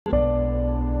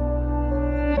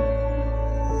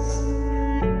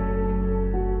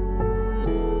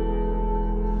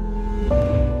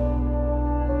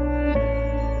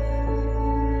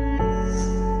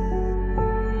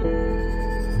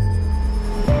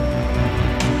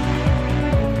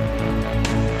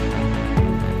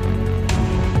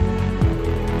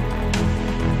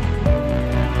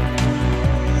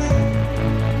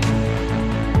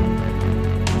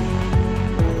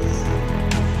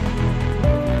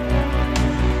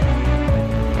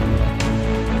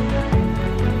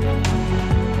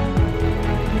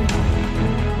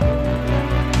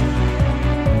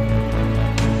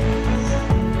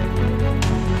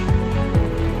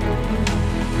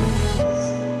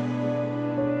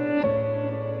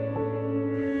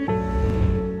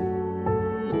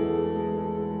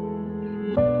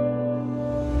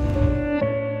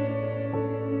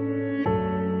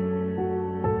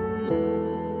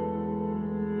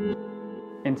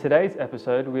today's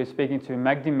episode, we are speaking to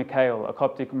Magdy Mikhail, a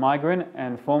Coptic migrant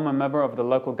and former member of the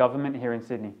local government here in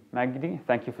Sydney. Magdy,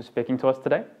 thank you for speaking to us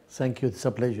today. Thank you, it's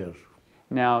a pleasure.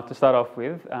 Now, to start off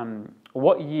with,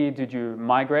 what year did you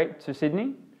migrate to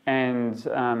Sydney, and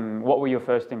what were your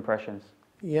first impressions?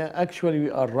 Yeah, actually we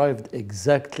arrived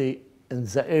exactly in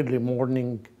the early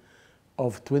morning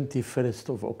of 21st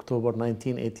of October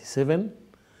 1987.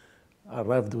 I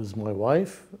arrived with my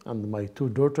wife and my two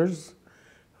daughters.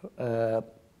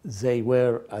 They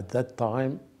were at that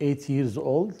time 8 years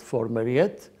old for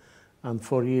Mariette and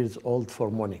 4 years old for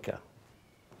Monica.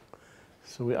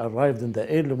 So we arrived in the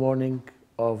early morning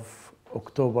of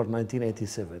October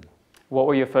 1987. What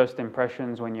were your first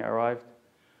impressions when you arrived?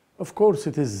 Of course,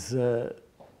 it is the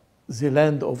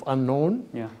land of unknown.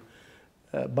 Yeah.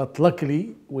 But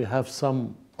luckily, we have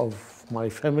some of my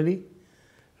family,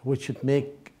 which it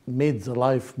made the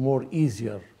life more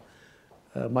easier.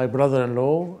 My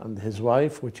brother-in-law and his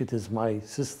wife, which it is my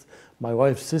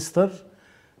wife's sister.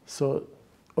 So,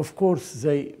 of course,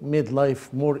 they made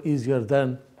life more easier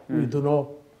than we don't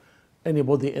know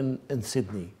anybody in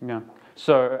Sydney. Yeah.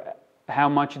 So, how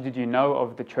much did you know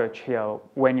of the church here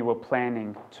when you were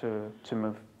planning to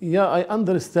move? Yeah, I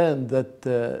understand that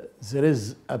there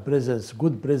is a presence,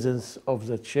 good presence of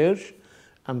the church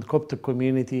and Coptic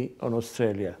community in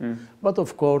Australia. But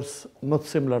of course, not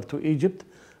similar to Egypt,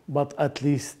 but at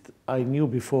least I knew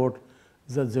before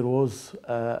that there was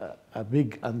a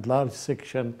big and large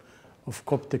section of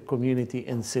Coptic community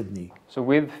in Sydney. So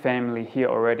with family here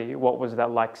already, what was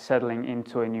that like settling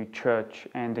into a new church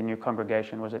and a new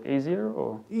congregation? Was it easier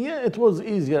or? Yeah, it was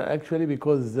easier actually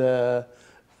because the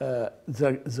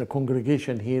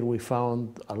congregation here, we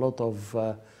found a lot of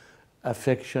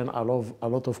affection, a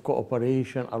lot of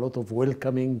cooperation, a lot of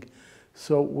welcoming.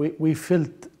 So we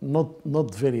felt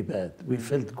not very bad. We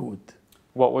felt good.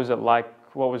 What was it like?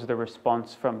 What was the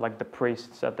response from like the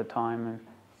priests at the time?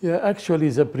 Yeah, actually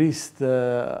the priest,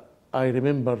 I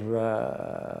remember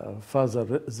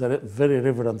the very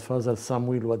Reverend Father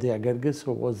Samuel Wadia Gerges,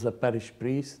 who was the parish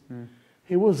priest.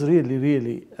 He was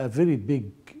really a very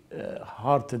big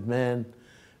hearted man,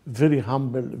 very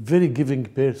humble, very giving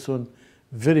person,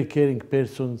 very caring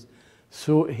person.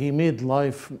 So he made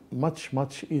life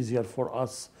much easier for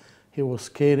us. He was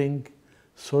caring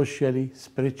socially,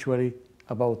 spiritually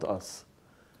about us.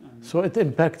 So it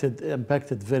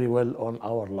impacted very well on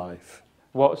our life.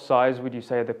 What size would you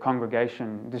say the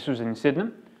congregation? This was in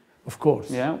Sydney? Of course.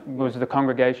 Yeah. Was the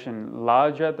congregation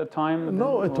large at the time?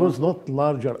 No, it was not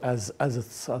larger as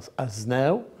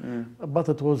now, but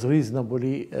it was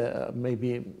reasonably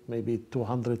maybe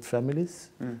 200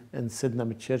 families in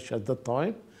Sydney Church at that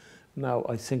time. Now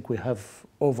I think we have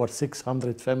over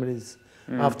 600 families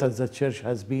after the church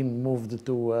has been moved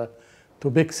to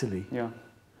Bexley. Yeah.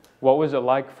 What was it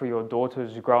like for your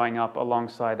daughters growing up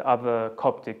alongside other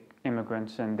Coptic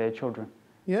immigrants and their children?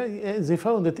 Yeah, they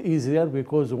found it easier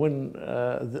because when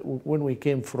we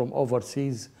came from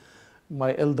overseas,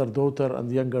 my elder daughter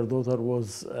and younger daughter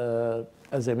was,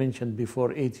 as I mentioned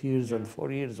before, 8 years and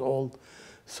 4 years old.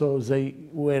 So they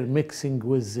were mixing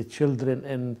with the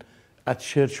children at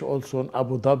church also in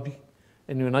Abu Dhabi,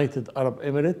 in United Arab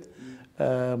Emirates.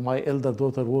 My elder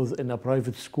daughter was in a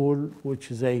private school, which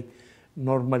they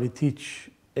normally teach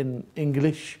in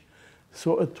English.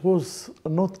 So it was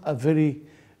not a very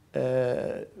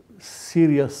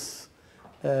serious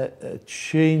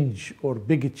change or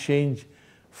big change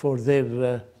for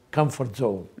their comfort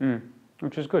zone.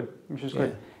 Which is good,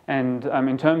 good. And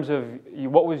in terms of,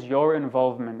 what was your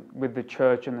involvement with the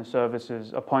church and the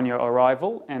services upon your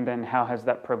arrival, and then how has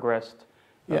that progressed?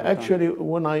 Yeah, actually,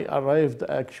 when I arrived,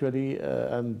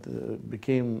 and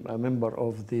became a member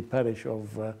of the parish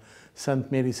of St.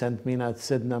 Mary, St. Mina at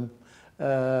Sydenham,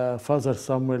 Father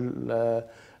Samuel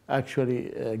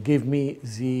actually gave me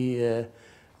the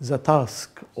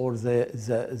task or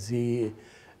the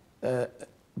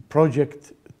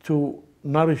project to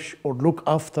nourish or look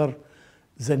after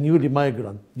the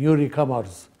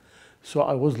newcomers. So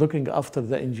I was looking after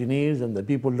the engineers and the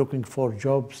people looking for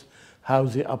jobs, how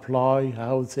they apply,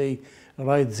 how they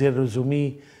write their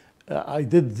resume. I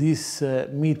did this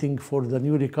meeting for the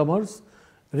newcomers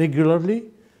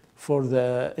regularly, for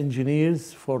the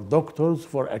engineers, for doctors,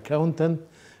 for accountants,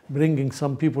 bringing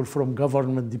some people from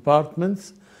government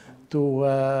departments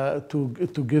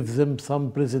to give them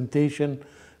some presentation,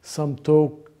 some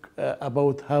talk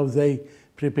about how they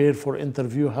prepare for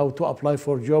interview, how to apply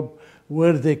for job,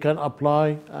 where they can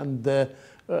apply, and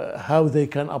how they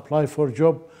can apply for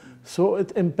job. So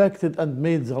it impacted and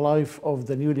made the life of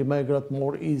the newly migrant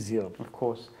more easier. Of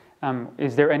course.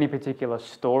 Is there any particular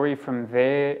story from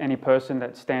there, any person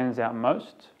that stands out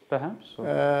most? perhaps? Or?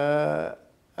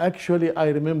 Actually, I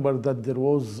remember that there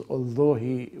was, although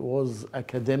he was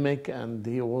academic and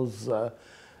he was a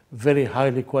very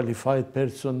highly qualified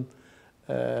person,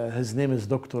 his name is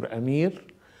Dr. Amir.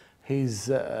 He's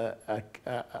a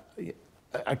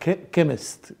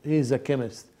chemist. He's a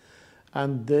chemist.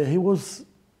 And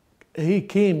he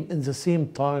came in the same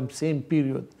time, same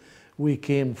period we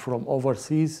came from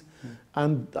overseas.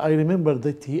 And I remember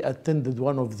that he attended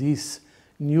one of these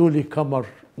newly comer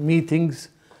meetings,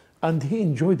 and he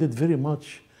enjoyed it very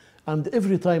much. And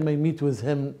every time I meet with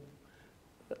him,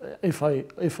 if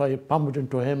I bumped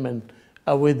into him in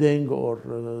a wedding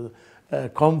or a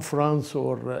conference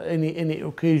or any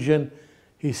occasion,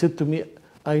 he said to me,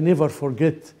 "I never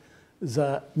forget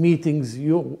the meetings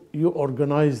you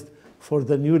organized for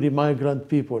the newly migrant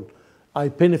people. I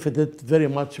benefited very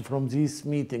much from these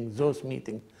meetings, those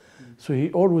meetings." So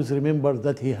he always remembered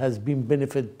that he has been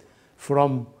benefited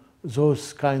from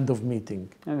those kind of meeting.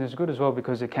 And it's good as well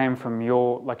because it came from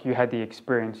like you had the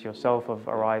experience yourself of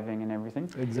arriving and everything.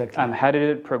 Exactly. How did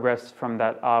it progress from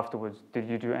that afterwards? Did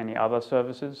you do any other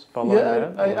services following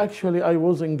that? I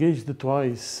was engaged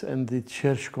twice in the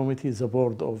church committee, the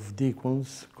board of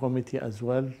deacons committee as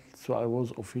well. So I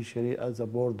was officially as a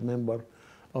board member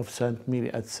of St.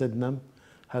 Mary at Sydenham,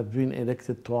 have been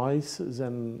elected twice,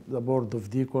 then the board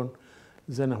of deacon.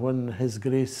 Then when His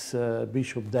Grace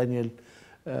Bishop Daniel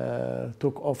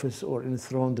took office or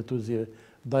enthroned to the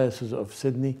Diocese of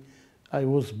Sydney, I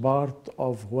was part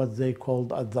of what they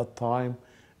called at that time,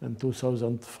 in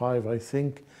 2005, I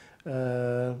think,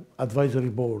 advisory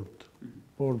board,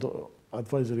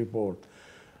 advisory board.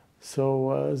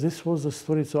 So this was the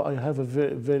story. So I have a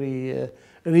very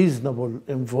reasonable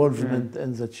involvement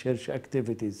in the church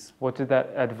activities. What did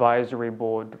that advisory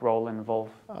board role involve?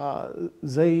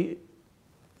 They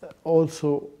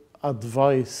also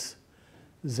advise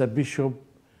the bishop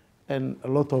in a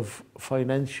lot of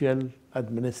financial,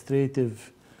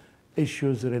 administrative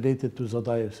issues related to the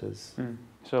diocese.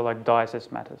 So like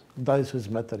diocese matters? Diocese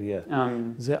matter, yeah.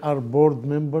 They are board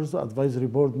members, advisory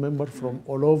board members from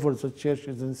all over the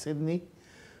churches in Sydney.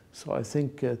 So I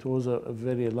think it was a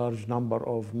very large number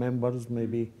of members,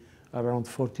 maybe around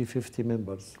 40, 50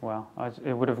 members. Wow,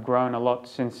 it would have grown a lot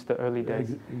since the early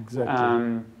days.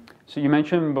 Exactly. So you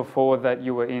mentioned before that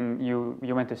you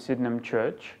went to Sydenham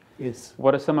Church. Yes.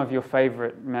 What are some of your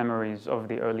favorite memories of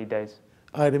the early days?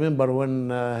 I remember when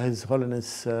His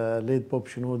Holiness late Pope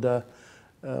Shenouda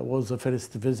was the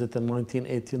first visit in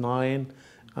 1989,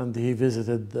 and he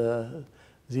visited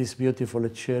this beautiful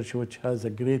church, which has a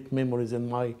great memories in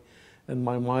my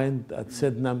mind at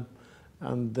Sydenham.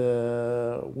 And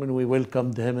when we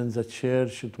welcomed him in the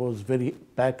church, it was very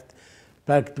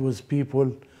packed with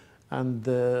people, and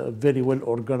very well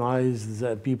organized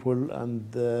people, and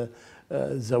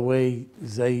the way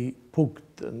they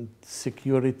booked and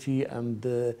security and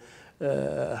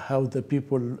how the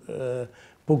people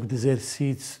booked their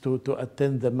seats to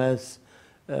attend the Mass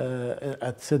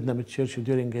at Sydenham Church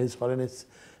during His Holiness'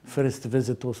 first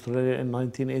visit to Australia in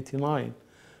 1989.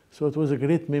 So it was a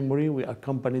great memory. We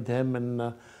accompanied him in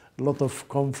a lot of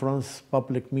conference,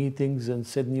 public meetings in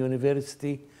Sydney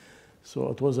University. So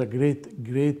it was a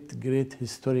great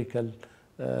historical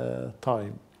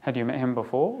time. Had you met him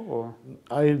before? Or?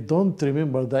 I don't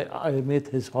remember that I met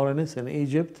His Holiness in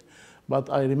Egypt, but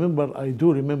I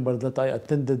do remember that I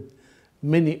attended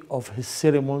many of his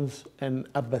ceremonies in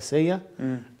Abbasiyah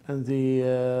and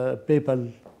the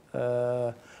papal,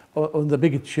 on the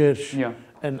big church in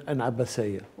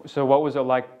Abbasiyah. So what was it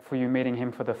like for you meeting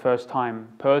him for the first time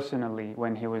personally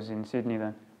when he was in Sydney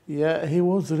then? Yeah, he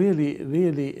was really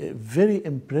very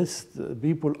impressed.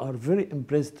 People are very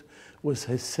impressed with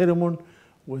his sermon,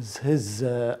 with his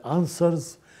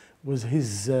answers, with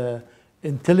his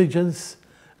intelligence,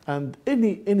 and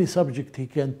any subject he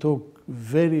can talk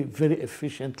very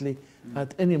efficiently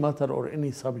at any matter or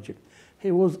any subject.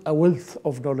 He was a wealth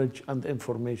of knowledge and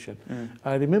information.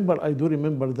 I do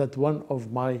remember that one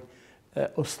of my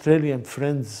Australian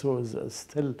friends, who is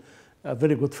still a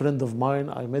very good friend of mine,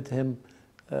 I met him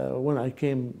when I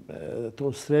came to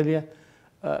Australia.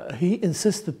 He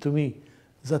insisted to me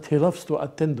that he loves to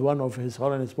attend one of His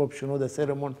Holiness Pope Shenouda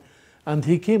ceremony, and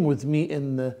he came with me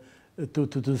to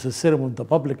the ceremony, the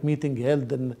public meeting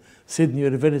held in Sydney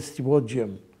University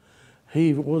Podium.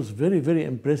 He was very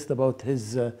impressed about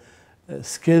his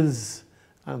skills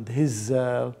and his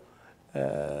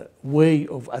way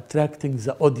of attracting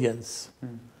the audience.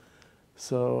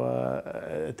 So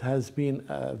it has been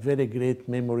a very great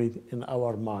memory in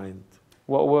our mind.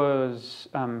 What was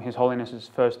His Holiness's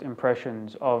first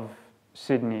impressions of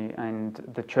Sydney and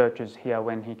the churches here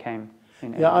when he came?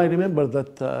 Yeah, I remember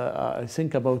that I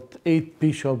think about 8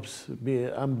 bishops,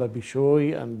 Amba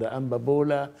Bishoy and Amba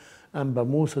Bola, Amba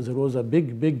Musa. There was a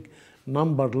big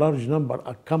number, large number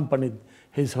accompanied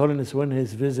His Holiness when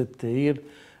his visit here.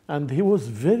 And he was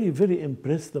very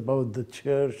impressed about the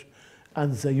church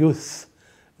and the youth,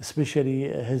 especially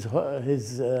his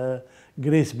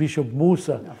Grace Bishop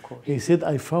Musa. Of course. He said,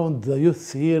 I found the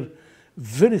youth here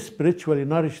very spiritually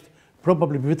nourished,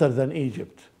 probably better than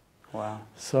Egypt. Wow.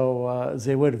 So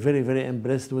they were very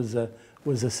impressed with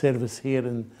the service here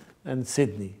in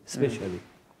Sydney, especially.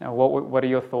 Now, what are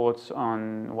your thoughts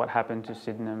on what happened to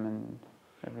Sydenham and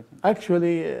everything?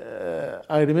 Actually,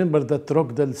 I remember that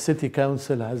Rockdale City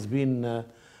Council has been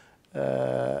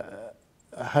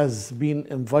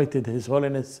invited His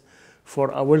Holiness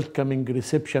for a welcoming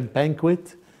reception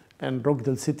banquet in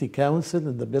Rockdale City Council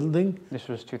in the building. This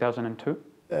was 2002?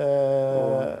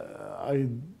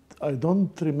 I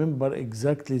don't remember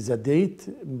exactly the date,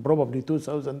 probably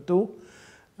 2002.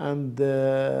 And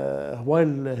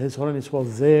while His Holiness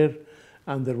was there,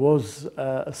 and there was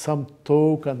some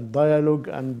talk and dialogue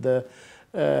and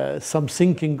some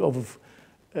thinking of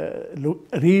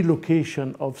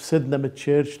relocation of Sydenham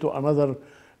Church to another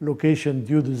location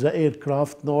due to the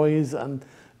aircraft noise and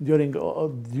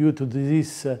due to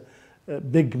this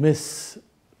big miss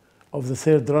of the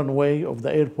third runway of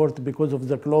the airport because of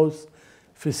the close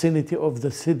vicinity of the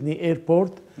Sydney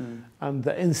airport and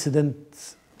the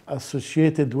incidents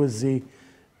associated with the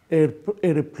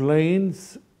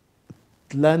airplanes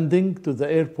landing to the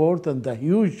airport and the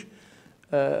huge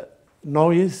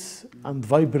noise and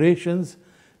vibrations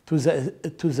to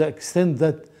the extent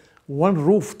that one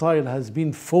roof tile has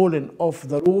been fallen off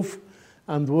the roof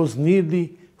and was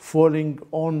nearly falling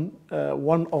on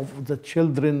one of the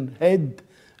children's head,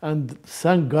 and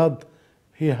thank God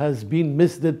he has been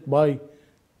missed it by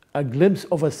a glimpse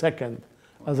of a second,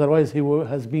 otherwise he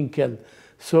has been killed.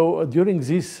 So during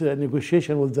this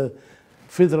negotiation with the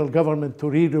federal government to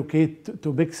relocate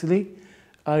to Bexley,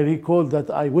 I recall that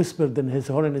I whispered in His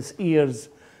Holiness' ears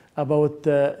about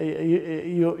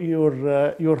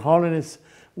Your Holiness,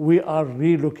 we are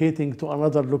relocating to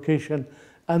another location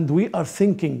and we are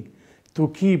thinking to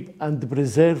keep and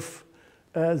preserve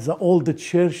the old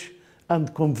church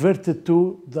and convert it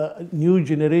to the new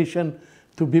generation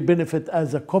to be benefit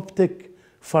as a Coptic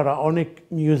pharaonic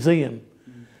museum.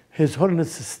 His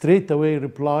Holiness straight away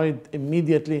replied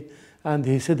immediately, and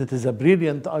he said, it is a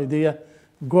brilliant idea,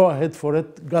 go ahead for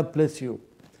it, God bless you.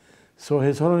 So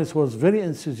His Holiness was very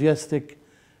enthusiastic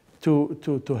to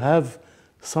have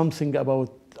something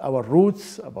about our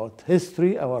roots, about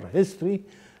history,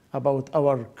 about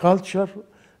our culture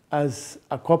as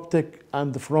a Coptic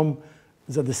and from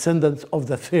the descendants of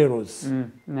the pharaohs.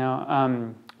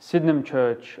 Now, Sydenham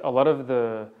Church, a lot of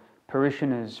the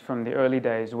parishioners from the early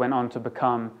days went on to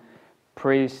become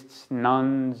priests,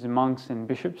 nuns, monks, and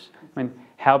bishops. I mean,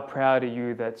 how proud are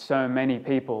you that so many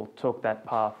people took that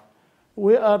path?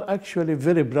 We are actually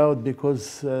very proud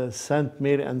because St.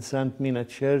 Mary and St. Mina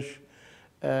Church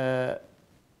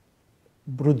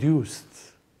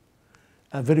produced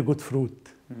a very good fruit.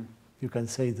 You can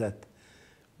say that.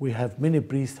 We have many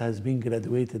priests has been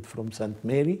graduated from St.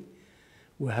 Mary.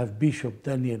 We have Bishop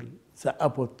Daniel, the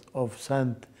abbot of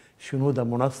St. Shenouda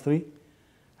Monastery,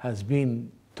 has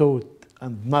been taught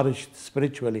and nourished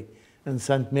spiritually in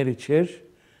St. Mary Church.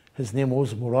 His name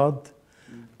was Murad.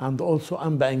 And also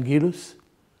Amba Angelus,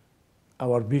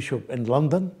 our bishop in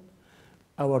London,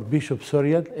 our Bishop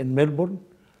Sorial in Melbourne.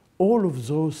 All of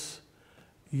those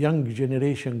young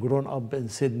generation grown up in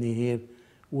Sydney here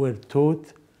were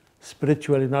taught,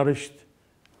 spiritually nourished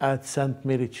at St.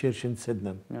 Mary Church in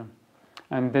Sydenham. Yeah.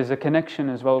 And there's a connection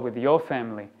as well with your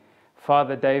family.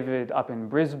 Father David up in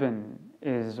Brisbane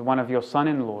is one of your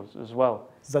son-in-laws as well.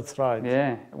 That's right.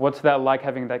 Yeah. What's that like,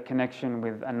 having that connection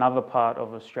with another part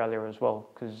of Australia as well?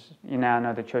 Because you now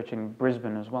know the church in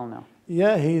Brisbane as well now.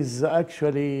 Yeah, he's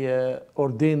actually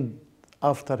ordained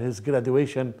after his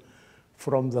graduation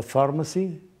from the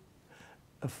pharmacy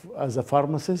as a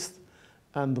pharmacist.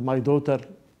 And my daughter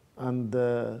and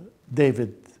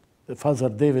David, Father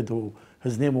David, who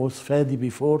his name was Fadi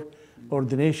before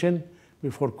ordination,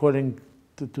 before calling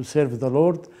to serve the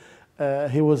Lord.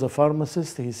 He was a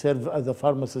pharmacist. He served as a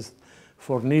pharmacist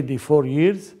for nearly 4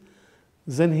 years.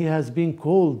 Then he has been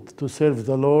called to serve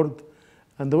the Lord.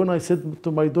 And when I said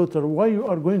to my daughter, why you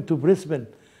are going to Brisbane?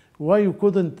 Why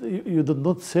you did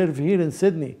not serve here in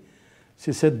Sydney?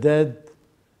 She said, Dad,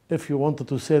 if you wanted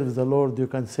to serve the Lord, you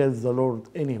can serve the Lord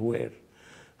anywhere.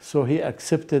 So he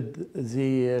accepted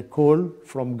the call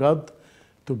from God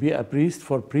to be a priest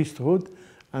for priesthood.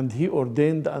 And he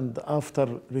ordained, and after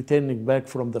returning back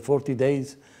from the 40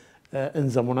 days in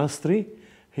the monastery.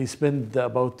 He spent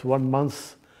about 1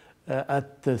 month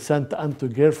at St. Anto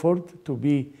Gerford to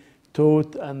be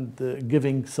taught and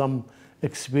giving some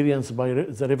experience by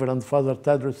the Reverend Father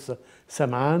Tadros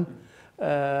Sam'an.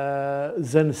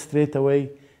 Then straight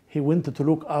away he went to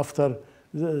look after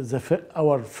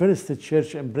our first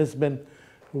church in Brisbane,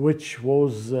 which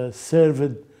was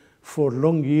served for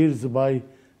long years by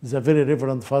the very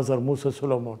Reverend Father Musa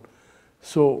Solomon.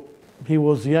 So he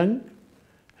was young,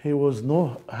 he was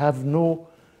have no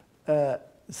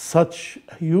such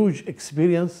huge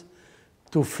experience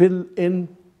to fill in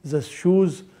the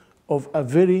shoes of a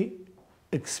very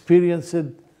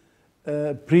experienced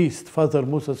priest, Father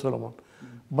Musa Solomon.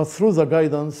 But through the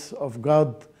guidance of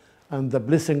God and the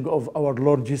blessing of our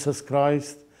Lord Jesus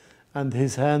Christ, and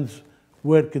his hands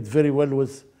worked very well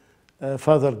with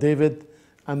Father David,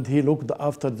 and he looked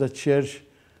after the church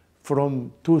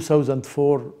from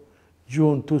 2004,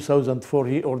 June 2004,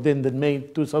 he ordained in May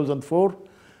 2004,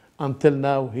 until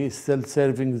now he is still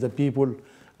serving the people,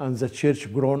 and the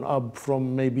church grown up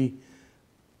from maybe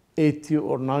 80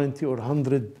 or 90 or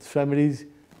 100 families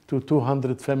to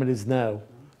 200 families now,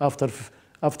 after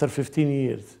 15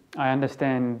 years. I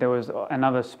understand there was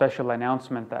another special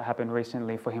announcement that happened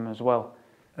recently for him as well.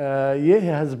 Yeah, he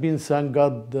has been, thank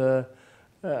God,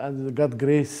 and God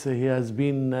grace, he has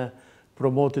been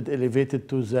promoted, elevated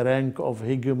to the rank of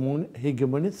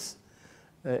hegemonis,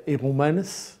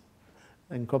 egumenes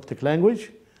in Coptic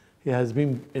language. He has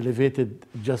been elevated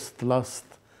just last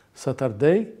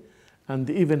Saturday, and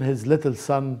even his little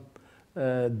son,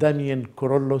 Damien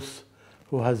Korollos,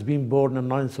 who has been born on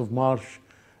 9th of March,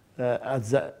 at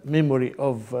the memory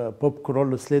of Pope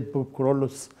Korollos, late Pope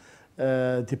Korollos'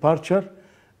 departure,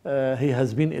 he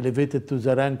has been elevated to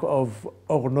the rank of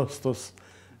Ognostos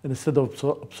instead of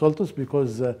Absoltus,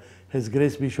 because His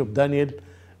Grace Bishop Daniel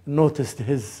noticed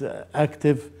his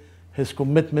his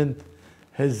commitment,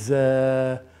 his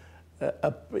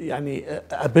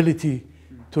ability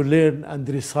to learn and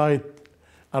recite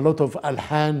a lot of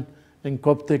alhan in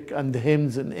Coptic and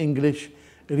hymns in English,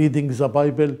 reading the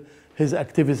Bible, his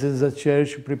activities in the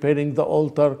church, preparing the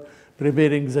altar,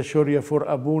 preparing the Shoria for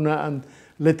Abuna, and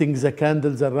lighting the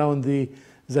candles around the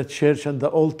church and the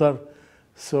altar.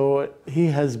 So he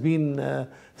has been,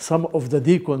 some of the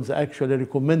deacons actually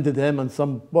recommended him, and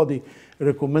somebody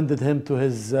recommended him to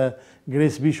His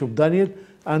Grace Bishop Daniel,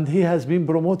 and he has been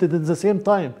promoted at the same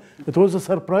time. It was a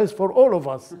surprise for all of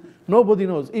us. Nobody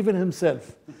knows, even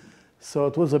himself. So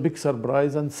it was a big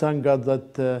surprise, and thank God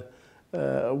that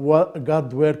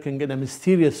God working in a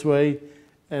mysterious way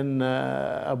in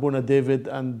Abuna David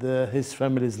and his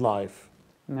family's life.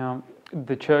 Now,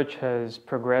 the church has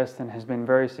progressed and has been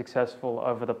very successful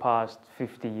over the past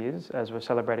 50 years as we're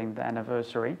celebrating the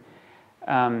anniversary.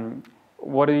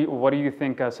 What do you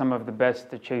think are some of the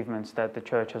best achievements that the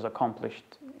church has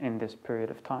accomplished in this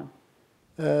period of time?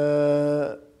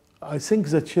 I think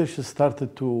the church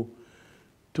started to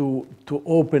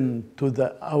open to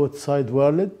the outside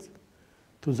world,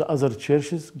 to the other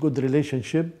churches, good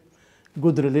relationship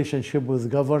with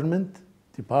government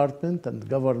department and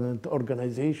government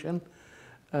organization,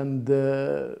 and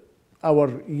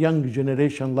our young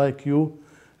generation like you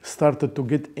started to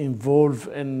get involved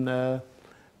in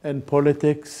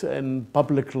politics and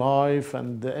public life,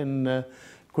 and in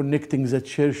connecting the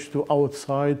church to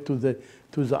outside, to the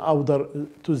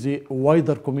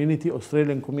wider community,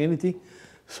 Australian community.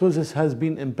 So this has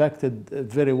been impacted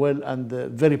very well and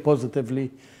very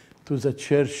positively to the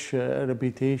church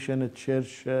reputation,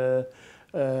 church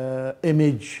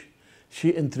image. She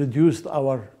introduced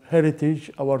our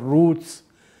heritage, our roots,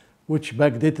 which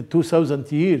backdated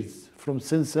 2,000 years from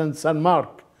St.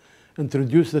 Mark,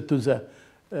 introduced it to the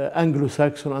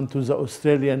Anglo-Saxon and to the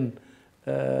Australian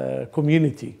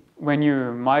community. When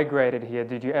you migrated here,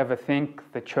 did you ever think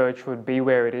the church would be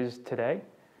where it is today?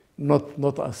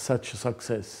 Not as such a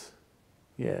success.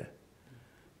 Yeah,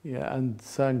 and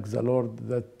thank the Lord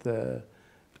that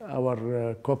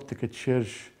our Coptic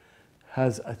Church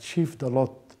has achieved a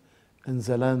lot in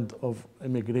the land of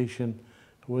immigration,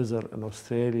 whether in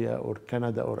Australia or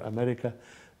Canada or America.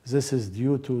 This is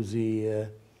due to the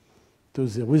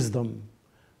wisdom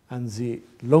and the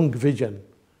long vision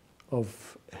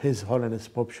of His Holiness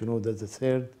Pope Shenouda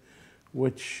III,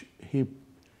 which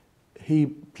he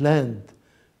planned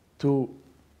to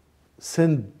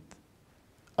send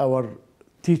our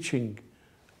teaching,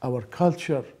 our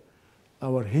culture,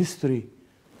 our history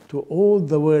to all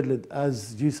the world,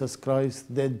 as Jesus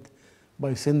Christ did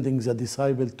by sending the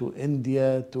disciple to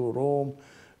India, to Rome,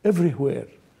 everywhere.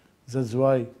 That's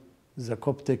why the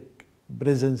Coptic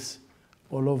presence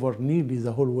all over nearly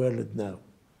the whole world now.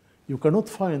 You cannot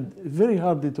find, very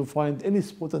hardly to find any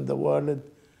spot in the world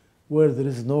where there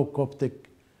is no Coptic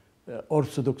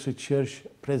Orthodox Church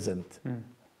present.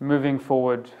 Moving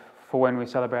forward for when we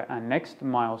celebrate our next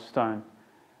milestone,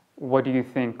 what do you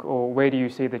think, or where do you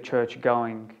see the church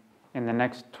going in the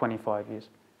next 25 years?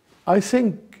 I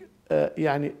think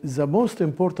the most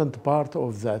important part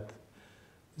of that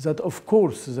of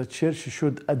course the church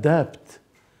should adapt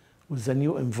with a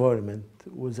new environment,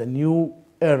 with a new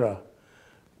era,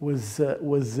 with the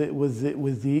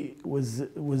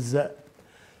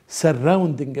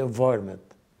surrounding environment.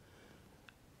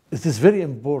 It is very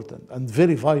important and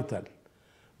very vital,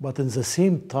 but at the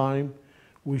same time,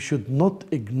 we should not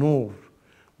ignore,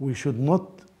 we should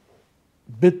not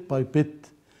bit by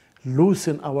bit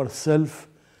loosen ourselves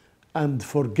and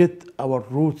forget our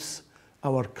roots,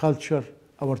 our culture,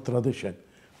 our tradition.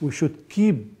 We should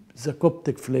keep the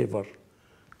Coptic flavor,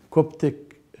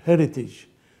 Coptic heritage,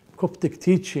 Coptic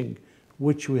teaching,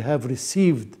 which we have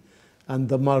received, and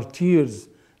the martyrs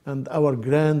and our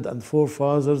grand and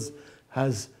forefathers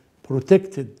has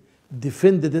protected,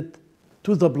 defended it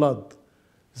to the blood.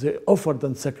 They offered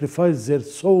and sacrificed their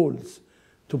souls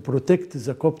to protect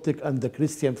the Coptic and the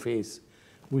Christian faith.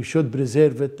 We should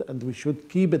preserve it and we should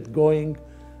keep it going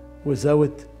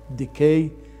without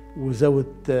decay, without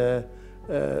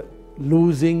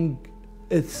losing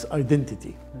its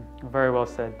identity. Very well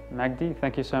said. Magdy,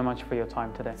 thank you so much for your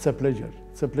time today. It's a pleasure.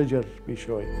 It's a pleasure,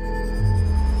 Bishoy.